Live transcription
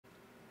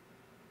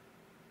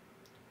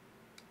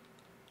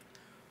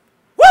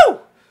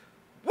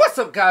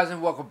up, guys,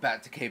 and welcome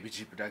back to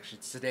KBG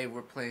Productions. Today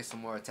we're playing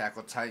some more Attack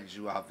on Titan.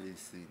 You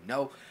obviously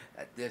know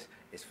that this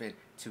is fin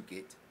to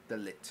get the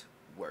lit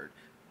word.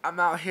 I'm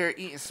out here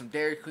eating some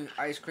Dairy Queen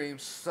ice cream,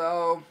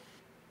 so...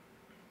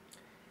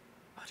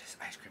 Oh, this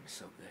ice cream is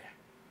so good.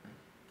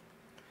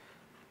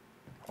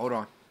 Hold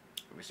on.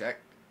 Give me a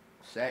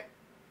sec.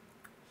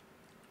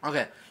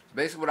 Okay, so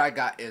basically what I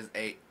got is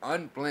a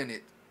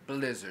unblended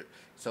blizzard.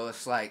 So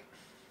it's like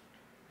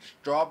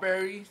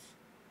strawberries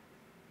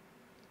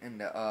and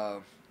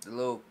the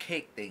little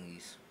cake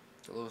thingies,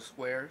 the little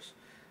squares.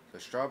 So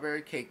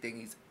strawberry cake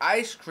thingies,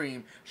 ice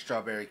cream,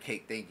 strawberry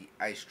cake thingy,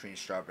 ice cream,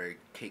 strawberry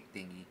cake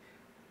thingy,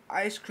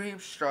 ice cream,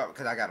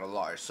 because I got a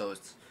large, so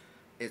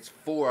it's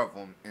 4 of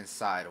them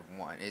inside of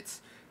one.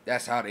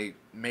 That's how they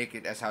make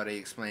it. That's how they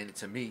explain it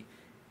to me,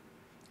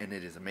 and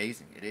it is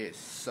amazing. It is.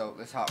 So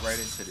let's hop right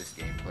into this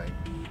gameplay.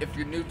 If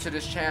you're new to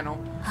this channel.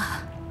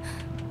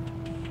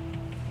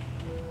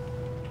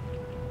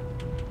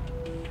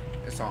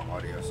 It's on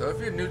audio. So if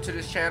you're new to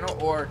this channel,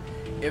 or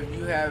if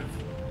you have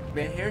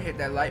been here, hit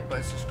that like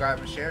button, subscribe,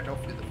 and share. Don't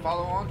forget to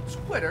follow on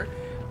Twitter.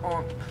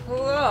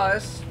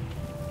 Plus,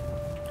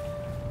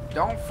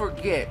 don't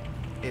forget,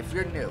 if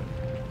you're new,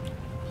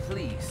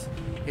 please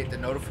hit the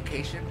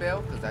notification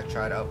bell, because I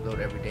try to upload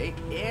every day.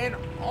 And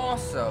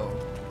also,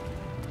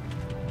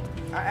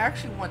 I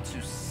actually want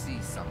to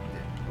see something.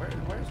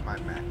 Where's my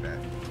map at?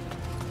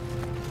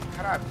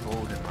 How do I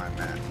bold in my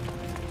map?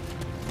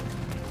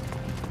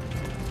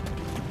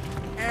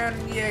 And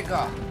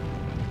Jäger.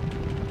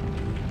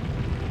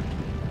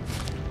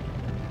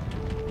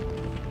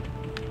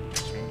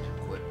 Change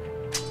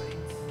equipment,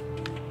 please.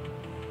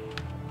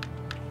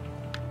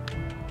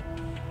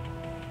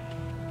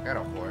 Got a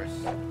horse.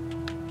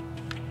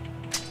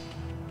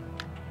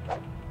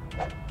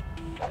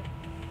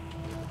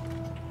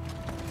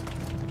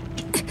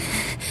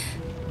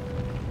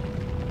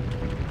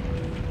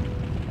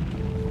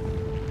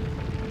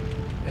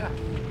 Yeah.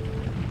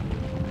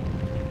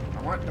 I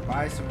want to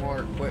buy some more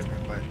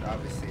equipment, but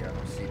obviously I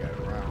don't see that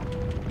around.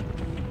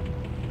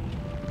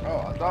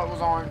 Oh, I thought it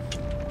was on.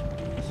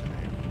 What's the name?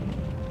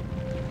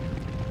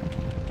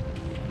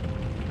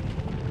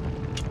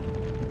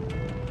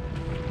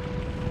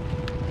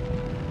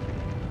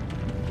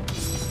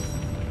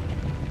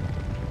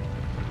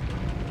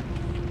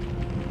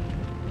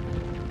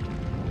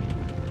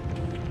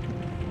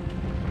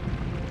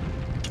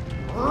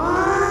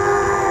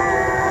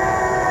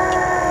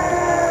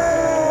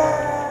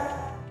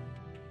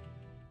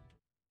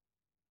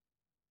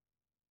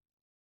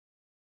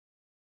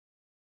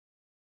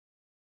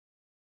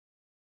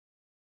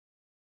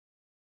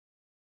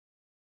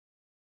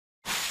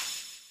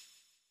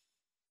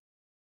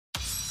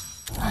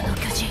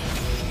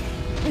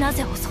な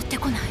ぜ襲って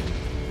こない?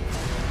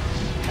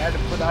 I had to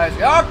put the ice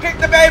cream. Oh, kick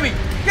the baby!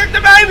 Kick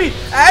the baby!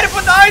 I had to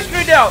put the ice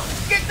cream down!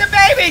 Kick the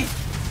baby!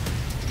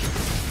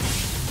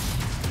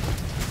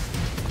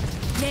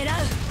 狙う。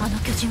あの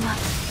巨人は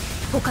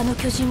他の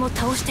巨人を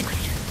倒してくれ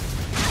る。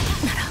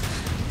な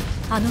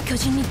らあの巨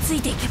人につい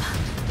ていけば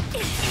生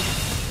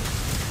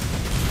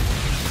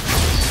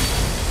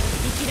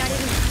きられる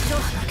でしょう。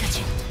あの巨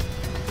人。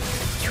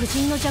巨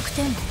人の弱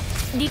点を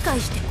理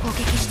解して攻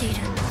撃している。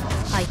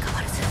相変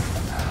わらず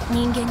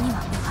人間に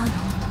は無反応。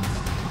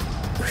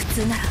普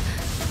通ならと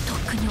っ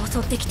くに襲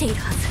ってきている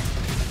はず。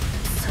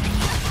それに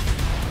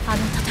あ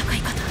の戦い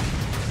方、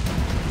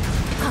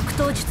格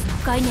闘術の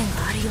概念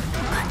があるように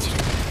も感じる。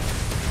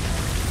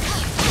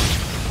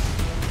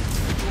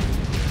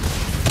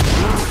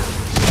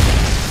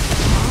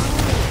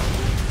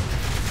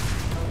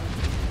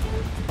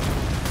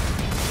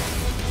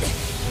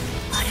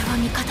あれは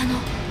味方の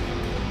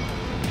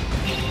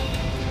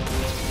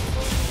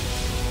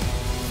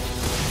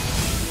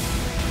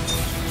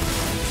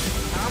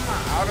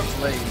out of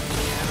place,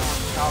 and on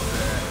top of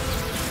that.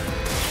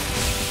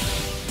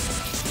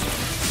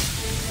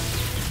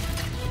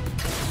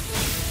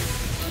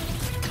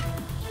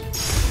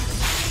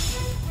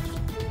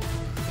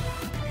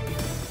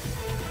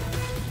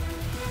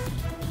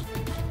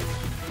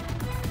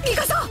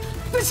 Mikasa!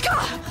 無事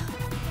か！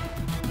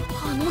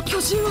あの巨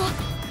人は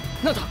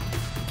なんだ？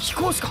飛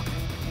行士か？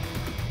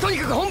とに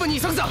かく本部に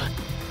急ぐぞ！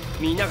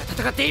みんなが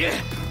戦っている。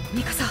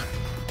ミカサ、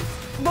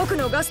僕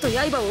のガスと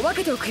刃を分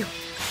けておくよ。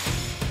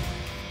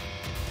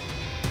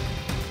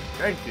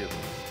Thank you.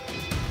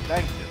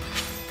 Thank you.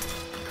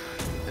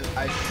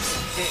 I didn't.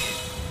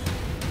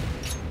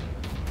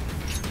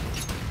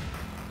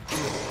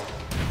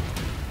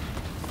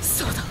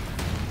 そうだ。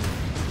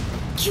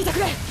聞いてく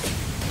れ。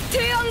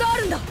提案があ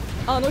るんだ。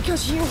あの巨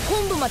人を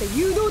本部まで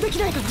誘導でき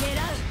ないかな。狙う。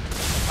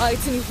あい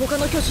つに他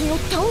の巨人を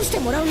倒して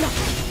もらうんだ。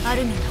ア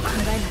ルミンの考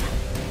えなら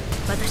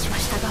私は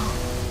従お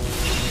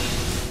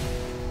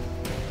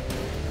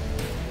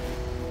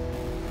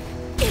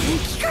う。本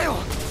気かよ。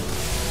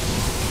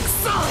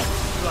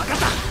分かっ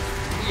た。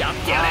やっ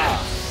てやる。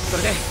そ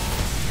れで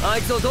あ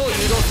いつをどう誘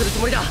導するつ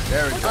もりだ。あ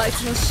い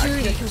つの周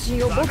囲の巨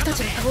人を僕たち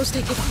が倒して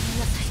いけば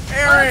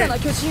新たな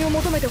巨人を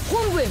求めて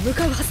本部へ向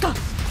かうはずだ。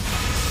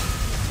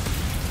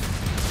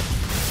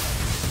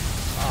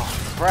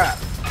Crap.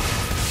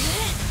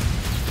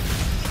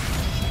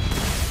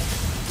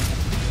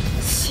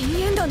 禁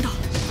煙弾だ。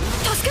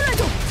助けない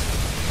と。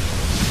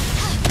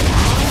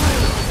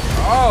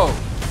Oh.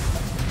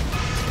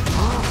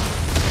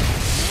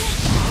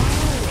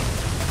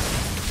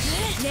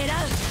 狙う。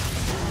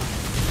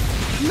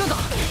なんだ。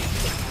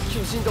巨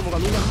人どもが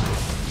みんな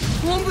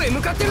本部へ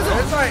向かってるぞ。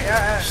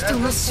人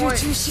が集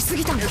中しす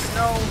ぎたんだ。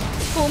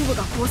本部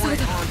が壊され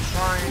たら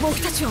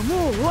僕たちは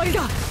もう終わり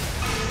だ。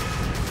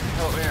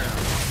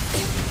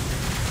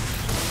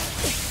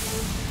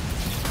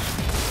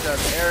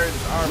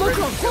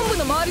僕は本部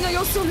の周りの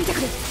様子を見て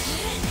くる。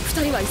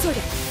二人は急い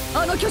で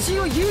あの巨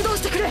人を誘導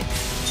してくれ。かっ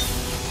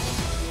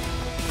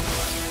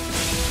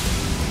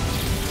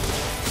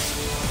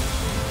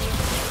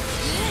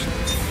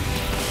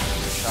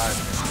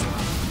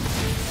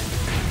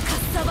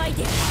さばい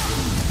て。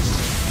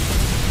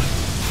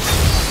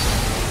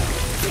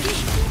次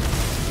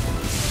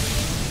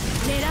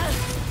狙う。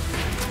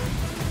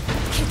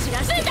蹴散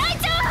らして。部隊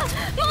長、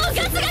もう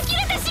ガスが切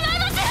れてしまい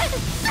ます。助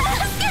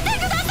けて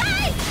くだ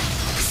さい。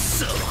く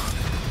そ、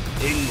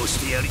援護し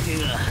てやりてえ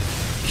が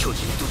巨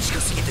人と近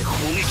すぎて攻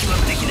撃は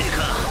できねえ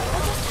か。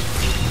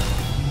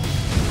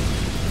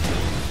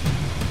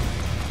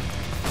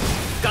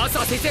ガス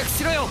は節約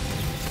しろよ。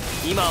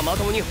今はま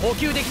ともに補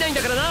給できないん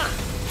だからな。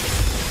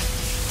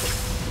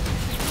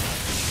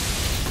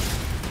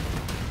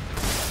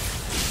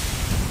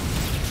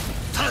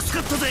助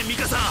かったぜミ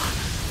カサ。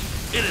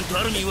エレンと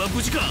アルミンは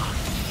無事か。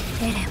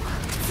エレンは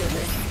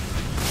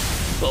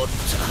おっと、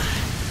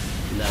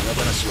長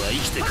話は生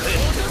きて帰って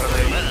から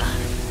だよな。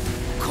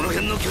この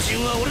辺の巨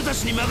人は俺た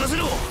ちに任せ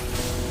ろ。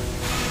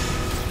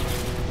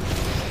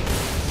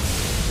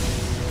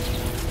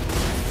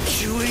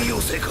救援要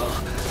請か。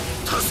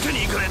助け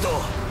に行かねえと。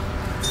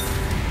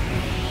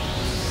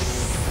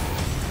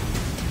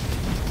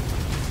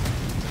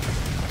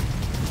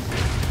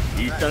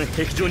一旦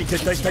壁上に撤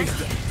退したいが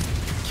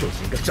巨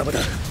人が邪魔だ。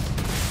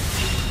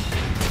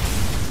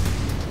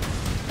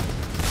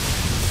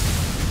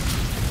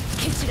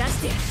蹴散らし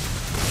てやる。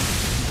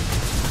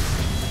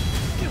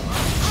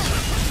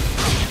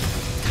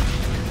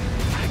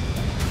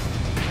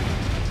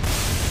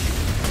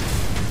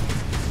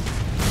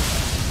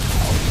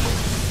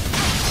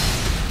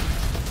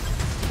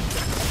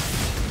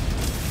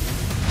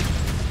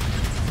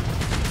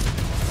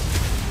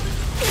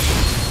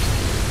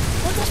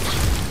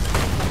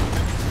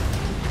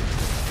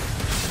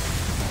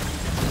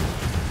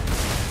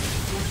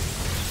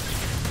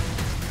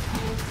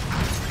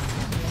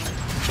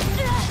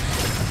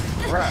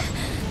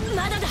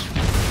まだだ。Come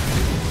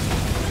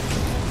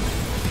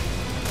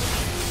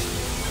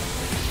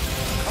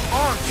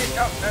on,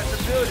 get up at the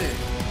building.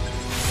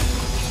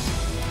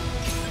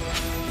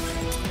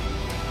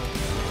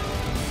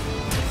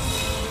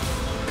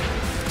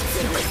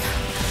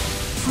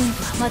 本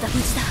部はまだ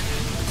無事だ。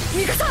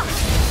ミカサ、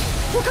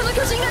他の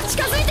巨人が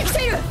近づいてき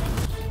ている。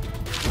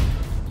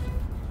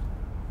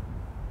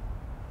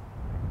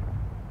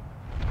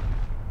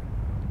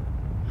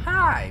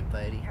Hi,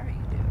 buddy. How you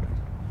doing?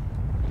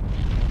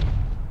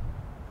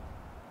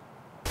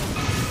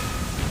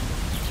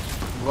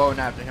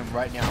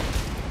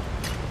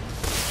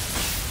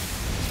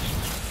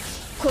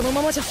 この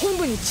ままじゃ本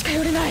部に近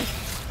寄れない。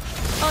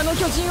あの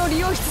巨人を利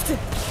用しつつ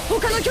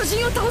他の巨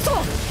人を倒そう。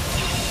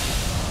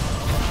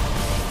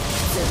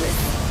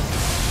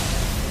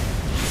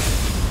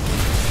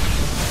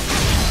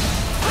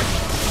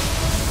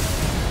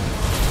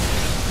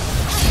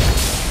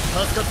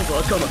助かったぞ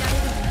アクアマン。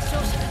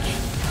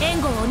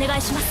援護をお願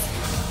いします。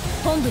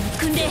本部に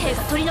訓練兵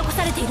が取り残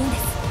されているんで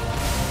す。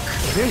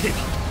訓練兵か。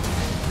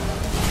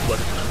分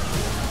かった。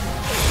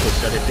こ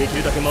ちらででき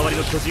るだけ周り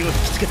の巨人を引き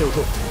つけてお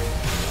こう。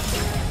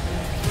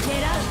狙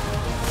う。頼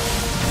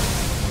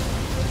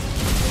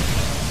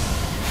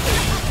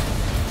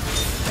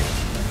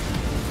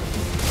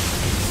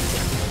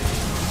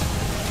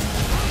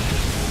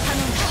ん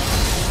だ。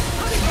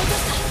落とし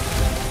た。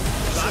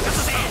任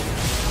せて。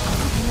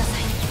ごめんなさ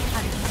い、ア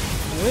ルミ。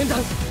応援団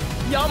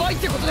やばいっ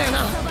てことだよな。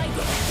さばい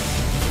て。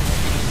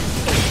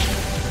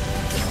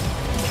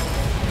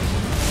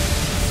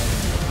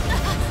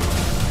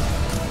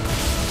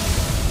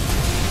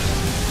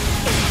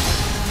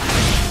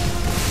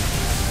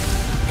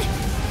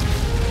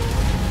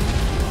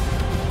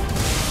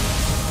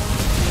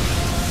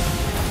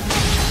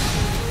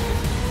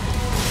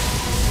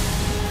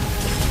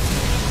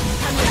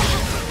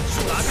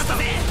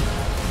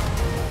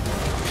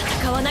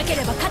戦わなけ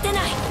れば勝て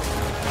ない。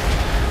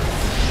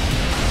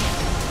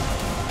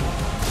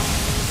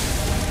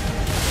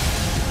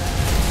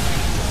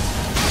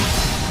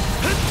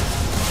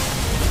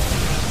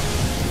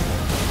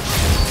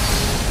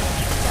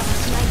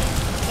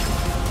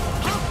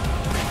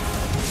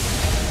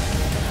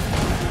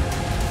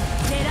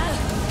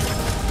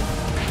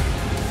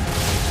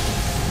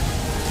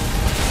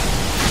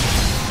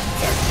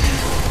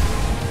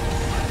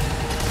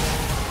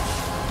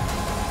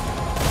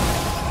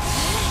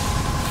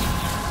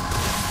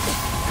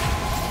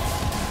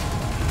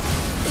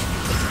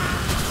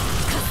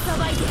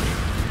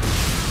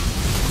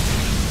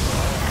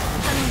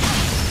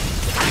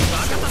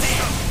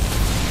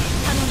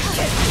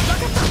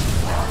Bruh.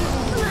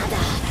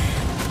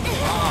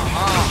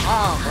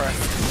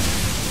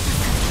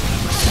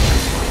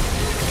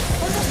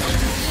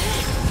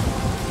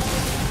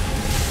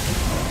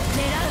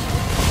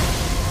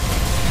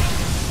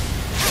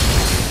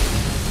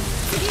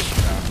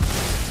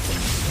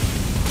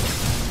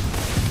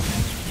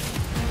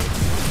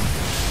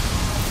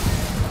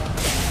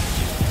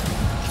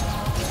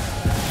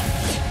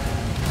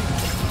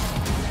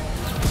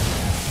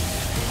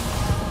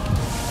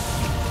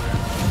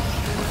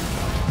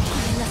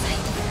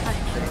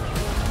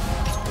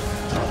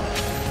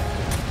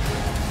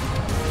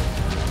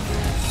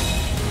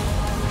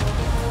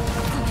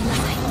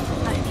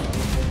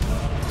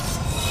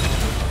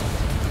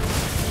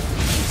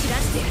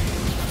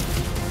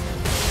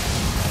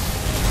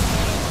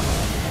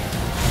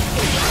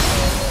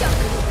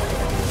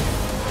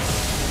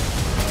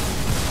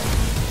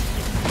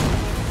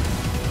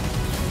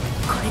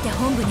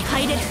 本部に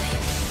入れる。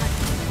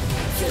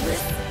潰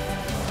す。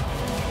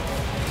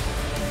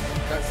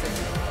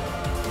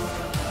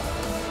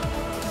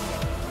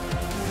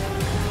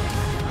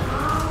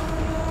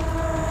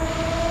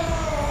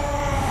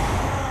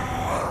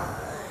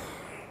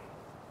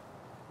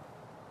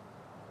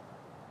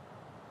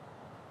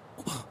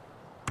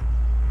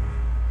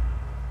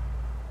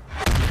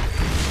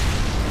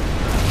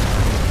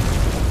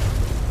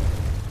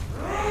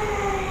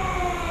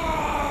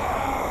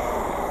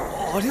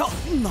ありゃ、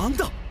なん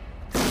だ。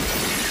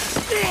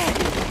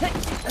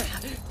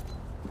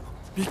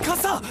ミカ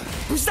サ、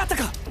無事だった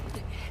か。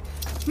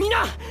みん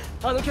な、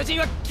あの巨人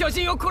は巨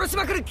人を殺し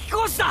まくる貴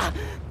公子だ。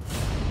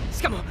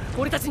しかも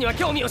俺たちには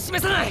興味を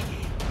示さない。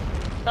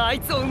あい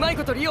つをうまい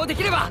こと利用で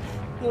きれば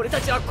俺た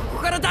ちはこ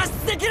こから脱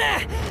出できる。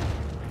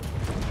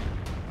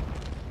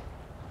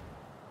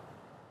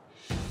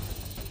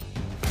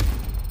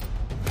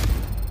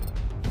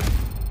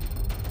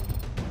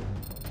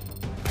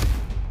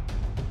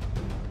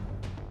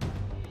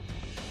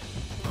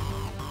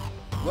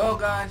Well,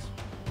 guys,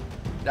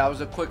 that was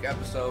a quick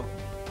episode,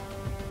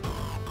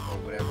 or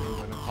whatever you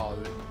want to call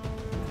it.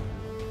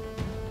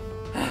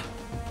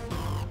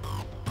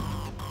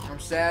 I'm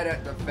sad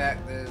at the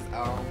fact that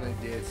I only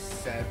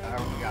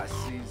got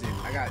season.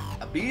 I got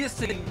a B, a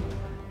C,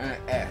 and an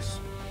S.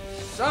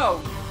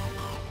 So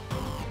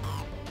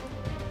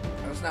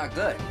that's not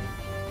good.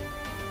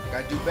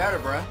 Gotta do better,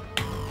 bruh.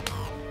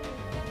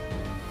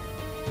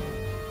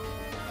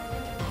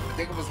 I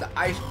think it was the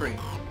ice cream.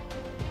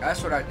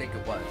 That's what I think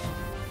it was.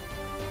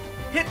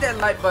 Hit that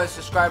like button,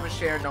 subscribe and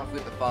share, and don't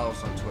forget to follow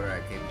us on Twitter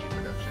at KBG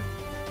Production.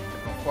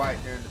 If I'm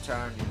quiet during the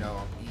time, you know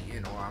I'm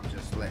eating or I'm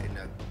just letting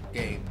the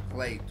game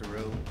play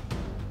through.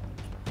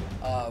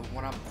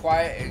 When I'm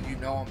quiet and you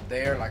know I'm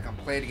there, like I'm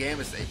playing the game,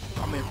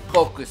 I'm in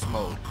focus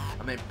mode.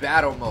 I'm in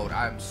battle mode.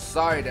 I'm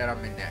sorry that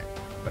I'm in that.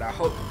 But I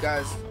hope you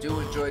guys do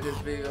enjoy this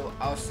video.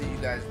 I'll see you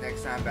guys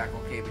next time back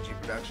on KBG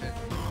Production.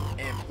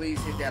 And please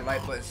hit that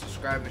like button,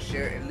 subscribe and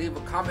share, and leave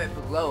a comment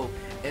below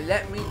and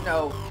let me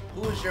know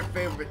who is your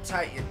favorite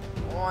Titan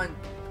on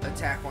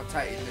Attack on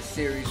Titan, the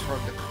series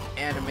from the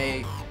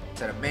anime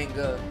to the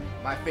manga.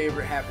 My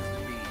favorite happens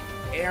to be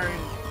Eren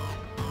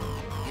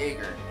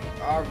Yeager.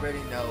 You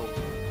already know.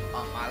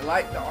 I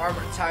like the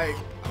Armored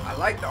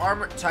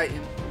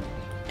Titan.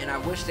 And I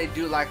wish they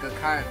do like a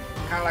kind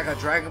of like a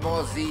Dragon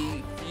Ball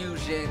Z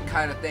fusion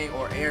kind of thing,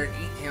 or Eren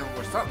eat him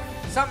or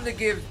something to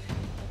give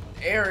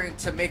Eren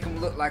to make him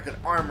look like an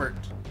armored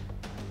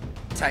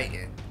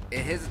Titan.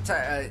 And his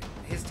Titan,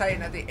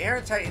 I think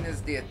Eren Titan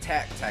is the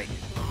attack Titan,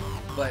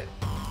 but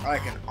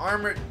like an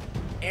armored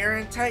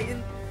Eren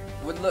Titan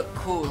would look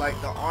cool, like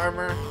the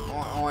armor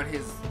on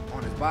his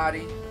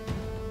body.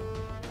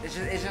 It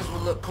just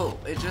would look cool.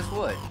 It just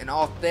would. An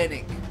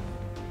authentic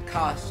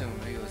costume,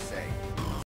 we would say.